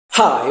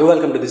Hi,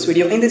 welcome to this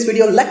video. In this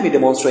video, let me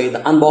demonstrate the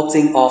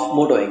unboxing of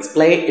Moto X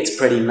Play. It's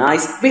pretty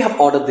nice. We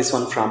have ordered this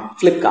one from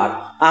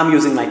Flipkart. I'm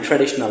using my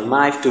traditional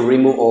knife to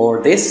remove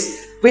all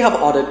this. We have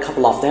ordered a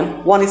couple of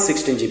them. One is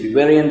 16GB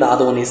variant, the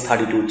other one is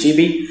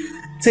 32GB.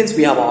 Since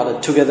we have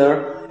ordered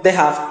together, they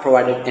have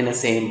provided in the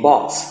same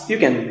box. You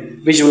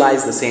can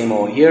visualize the same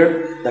over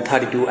here, the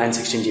 32 and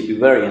 16GB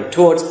variant.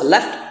 Towards the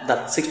left, the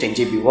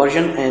 16GB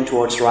version, and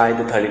towards right,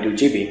 the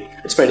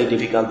 32GB. It's pretty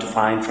difficult to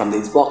find from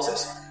these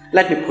boxes.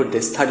 Let me put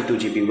this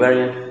 32GB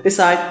variant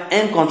beside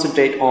and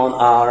concentrate on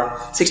our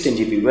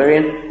 16GB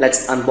variant.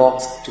 Let's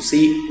unbox to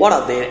see what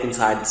are there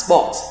inside this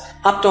box.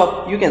 Up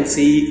top, you can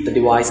see the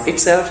device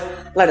itself.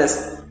 Let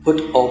us put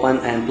open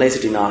and place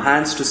it in our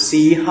hands to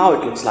see how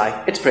it looks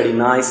like. It's pretty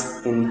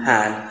nice in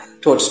hand.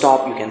 Towards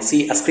top, you can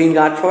see a screen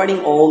guard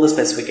providing all the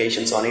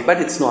specifications on it, but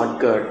it's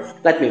not good.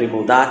 Let me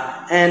remove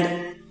that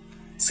and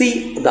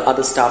see the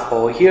other stuff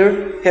over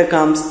here. Here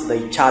comes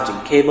the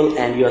charging cable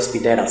and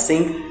USB data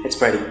sync. It's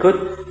pretty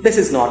good. This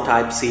is not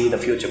Type-C, the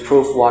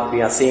future-proof what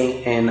we are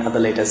seeing in the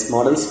latest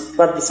models,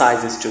 but the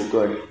size is too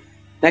good.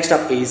 Next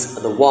up is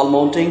the wall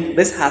mounting.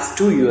 This has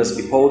two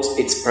USB ports.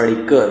 It's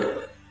pretty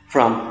good.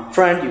 From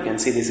front, you can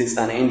see this is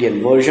an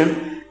Indian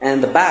version,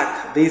 and the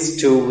back,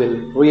 these two will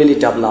really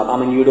double up. I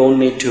mean, you don't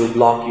need to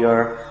block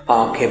your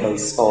power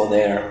cables over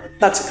there.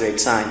 That's a great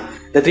sign.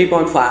 The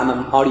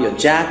 3.5mm audio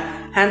jack,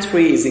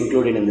 hands-free is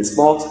included in this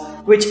box,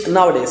 which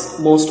nowadays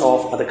most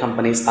of other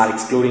companies are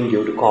excluding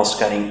due to cost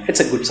cutting. It's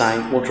a good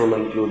sign Motorola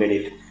included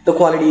it. The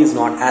quality is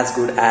not as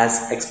good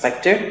as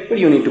expected, but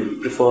you need to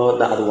prefer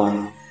the other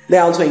one. They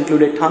also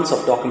included tons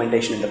of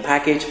documentation in the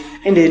package.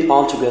 Indeed,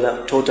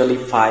 altogether totally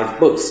 5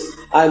 books.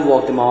 I'll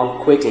walk them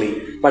all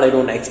quickly, but I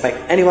don't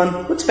expect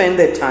anyone would spend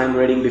their time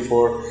reading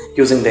before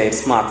using their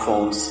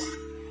smartphones.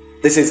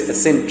 This is a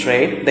SIM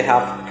tray. They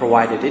have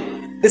provided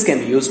it. This can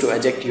be used to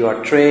eject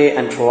your tray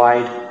and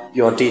provide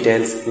your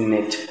details in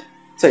it.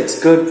 So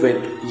it's good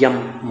with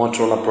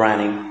Motorola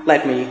branding.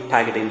 Let me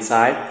pack it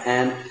inside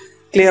and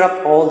clear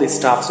up all this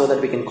stuff so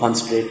that we can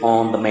concentrate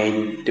on the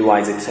main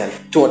device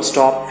itself. Towards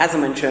top, as I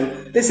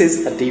mentioned, this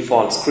is a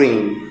default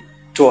screen.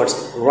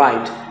 Towards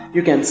right,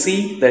 you can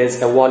see there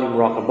is a volume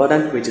rocker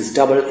button which is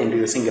doubled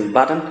into a single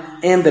button,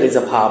 and there is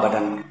a power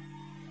button.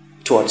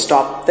 Towards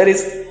top, there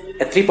is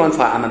a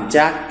 3.5mm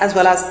jack as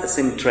well as a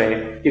SIM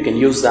tray. You can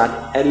use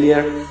that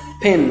earlier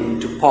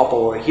pin to pop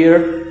over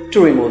here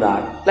to remove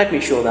that. Let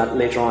me show that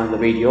later on in the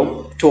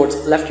video. Towards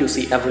left, you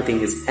see everything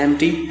is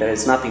empty. There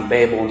is nothing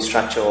bare bone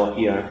structure over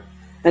here.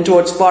 And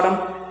towards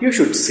bottom, you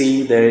should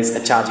see there is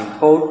a charging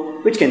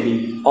port which can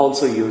be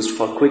also used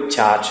for quick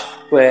charge,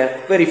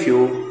 where very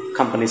few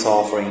companies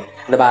are offering.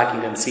 In the back, you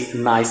can see a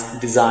nice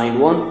designed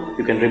one.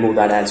 You can remove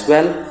that as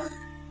well.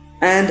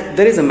 And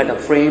there is a metal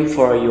frame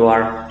for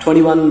your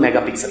 21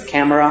 megapixel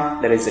camera.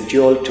 There is a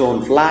dual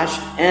tone flash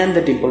and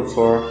the dimple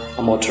for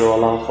a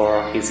Motorola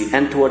for easy.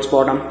 And towards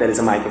bottom, there is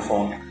a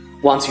microphone.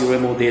 Once you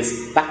remove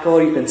this back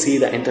cover, you can see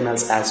the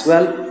internals as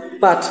well.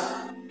 But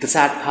the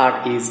sad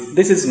part is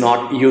this is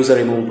not user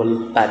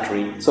removable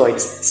battery, so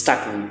it's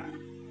stuck in.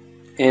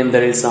 And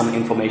there is some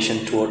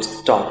information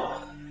towards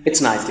top.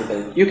 It's nicely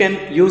built. You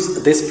can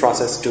use this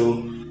process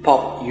to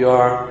pop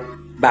your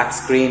back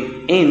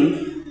screen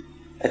in.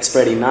 It's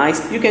pretty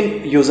nice. You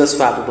can use a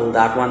swappable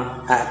that one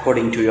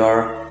according to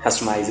your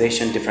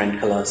customization, different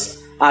colors.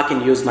 I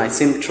can use my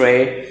SIM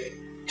tray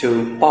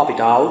to pop it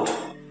out.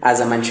 As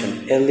I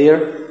mentioned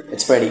earlier,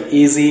 it's pretty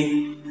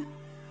easy.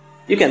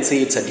 You can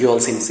see it's a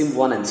dual SIM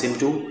 1 and SIM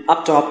 2.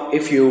 Up top,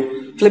 if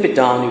you flip it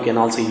down, you can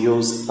also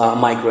use a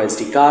micro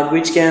SD card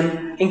which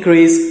can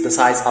increase the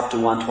size up to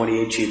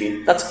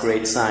 128GB. That's a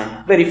great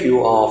sign. Very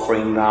few are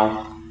offering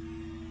now.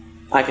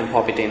 I can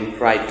pop it in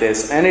right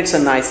this, and it's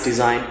a nice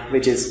design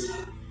which is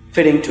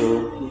fitting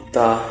to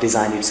the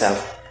design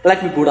itself.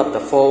 Let me boot up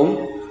the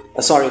phone.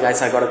 Sorry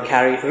guys, I gotta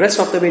carry the rest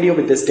of the video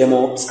with this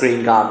demo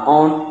screen guard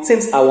on.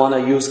 Since I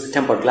wanna use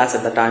tempered glass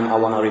at the time, I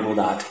wanna remove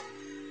that.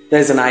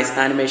 There's a nice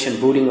animation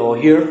booting over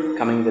here,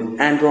 coming with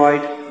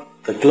Android,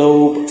 the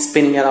globe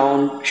spinning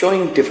around,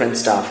 showing different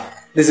stuff.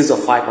 This is a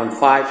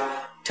 5.5,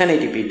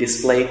 1080p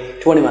display,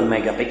 21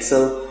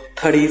 megapixel,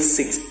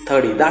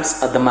 3630. That's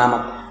the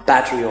mammoth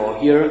battery over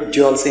here,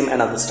 dual SIM and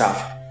other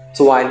stuff.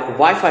 So while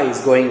Wi-Fi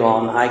is going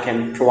on, I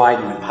can provide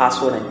my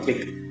password and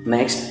click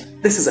next.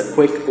 This is a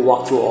quick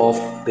walkthrough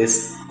of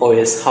this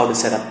OS, how to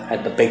set up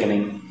at the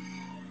beginning.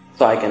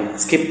 So I can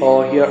skip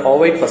over here or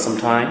wait for some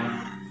time.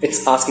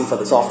 It's asking for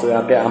the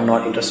software update. I'm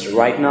not interested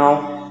right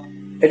now.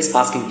 It's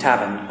asking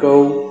tap and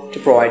go to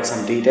provide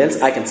some details.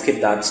 I can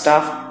skip that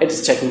stuff. It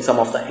is checking some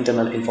of the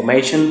internal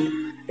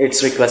information.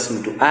 It's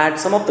requesting to add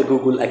some of the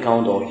Google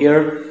account over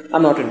here.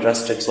 I'm not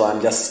interested, so I'm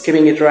just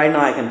skipping it right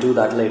now. I can do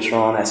that later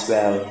on as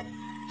well.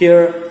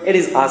 Here, it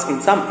is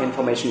asking some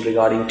information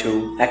regarding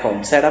to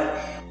account setup.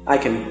 I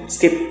can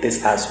skip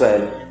this as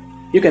well.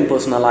 You can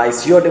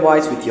personalize your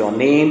device with your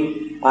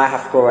name. I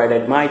have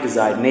provided my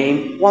desired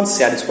name. Once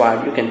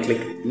satisfied, you can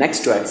click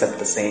next to accept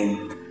the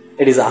same.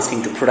 It is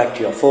asking to protect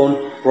your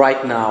phone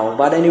right now,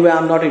 but anyway,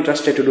 I'm not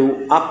interested to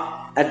do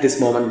up at this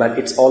moment, but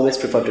it's always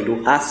preferred to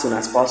do as soon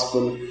as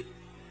possible.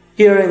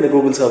 Here in the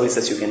Google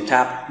services, you can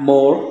tap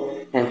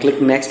more and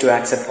click next to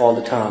accept all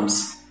the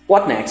terms.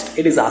 What next?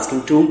 It is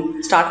asking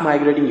to start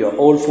migrating your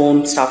old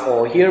phone stuff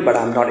over here, but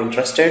I'm not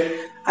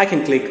interested. I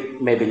can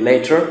click maybe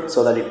later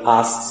so that it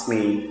asks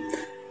me.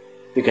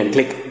 You can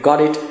click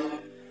got it.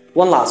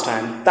 One last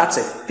time. That's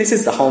it. This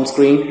is the home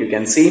screen. You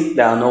can see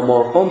there are no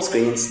more home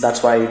screens.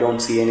 That's why you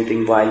don't see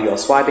anything while you're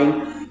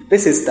swiping.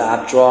 This is the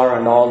app drawer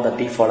and all the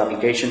default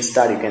applications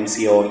that you can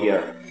see over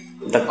here.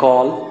 The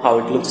call, how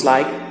it looks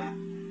like.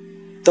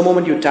 The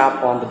moment you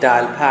tap on the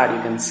dial pad,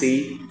 you can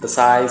see the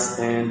size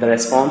and the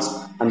response.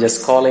 I'm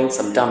just calling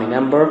some dummy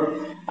number.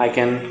 I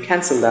can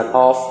cancel that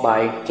off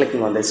by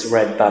clicking on this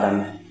red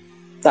button.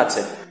 That's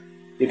it.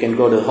 You can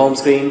go to the home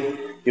screen.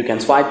 You can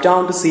swipe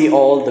down to see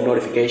all the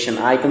notification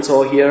icons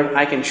over here.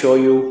 I can show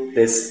you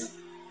this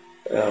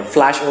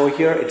flash over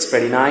here. It's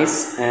pretty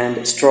nice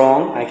and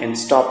strong. I can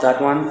stop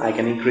that one. I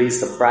can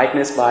increase the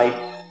brightness by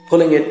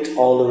pulling it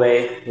all the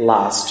way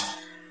last.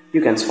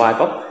 You can swipe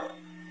up.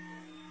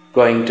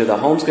 Going to the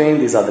home screen,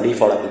 these are the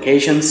default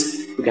applications.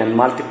 You can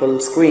multiple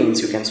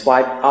screens. You can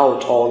swipe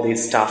out all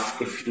this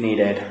stuff if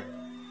needed.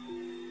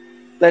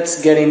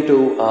 Let's get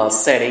into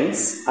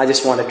settings. I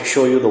just wanted to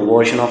show you the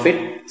version of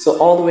it. So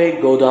all the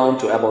way go down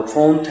to about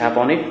phone, tap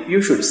on it.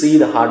 You should see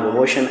the hardware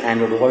version,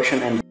 Android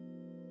version and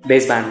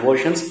baseband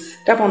versions.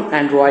 Tap on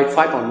Android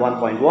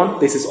 5.1.1.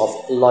 This is of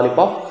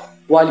Lollipop.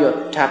 While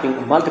you're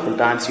tapping multiple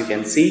times, you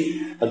can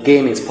see a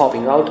game is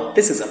popping out.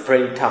 This is a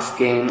pretty tough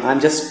game. I'm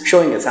just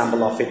showing a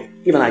sample of it.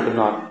 Even I could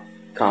not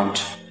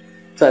count.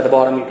 So at the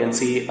bottom you can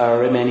see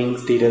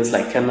remaining details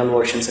like kernel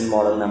versions and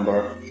model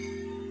number.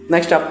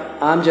 Next up,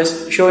 I'm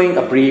just showing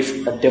a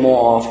brief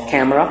demo of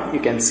camera. You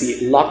can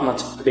see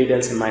much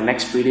details in my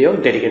next video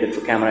dedicated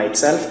for camera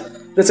itself.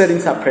 The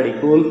settings are pretty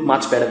cool,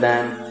 much better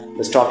than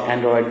the stock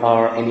Android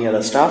or any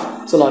other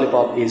stuff. So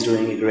Lollipop is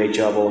doing a great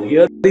job over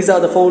here. These are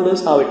the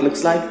folders, how it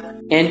looks like.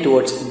 And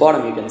towards the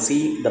bottom you can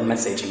see the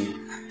messaging.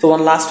 So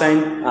one last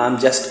time, I'm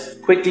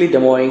just quickly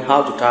demoing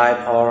how to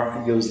type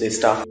or use this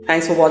stuff.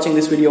 Thanks for watching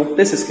this video.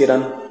 This is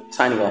Kiran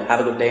signing off. Have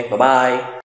a good day. Bye bye.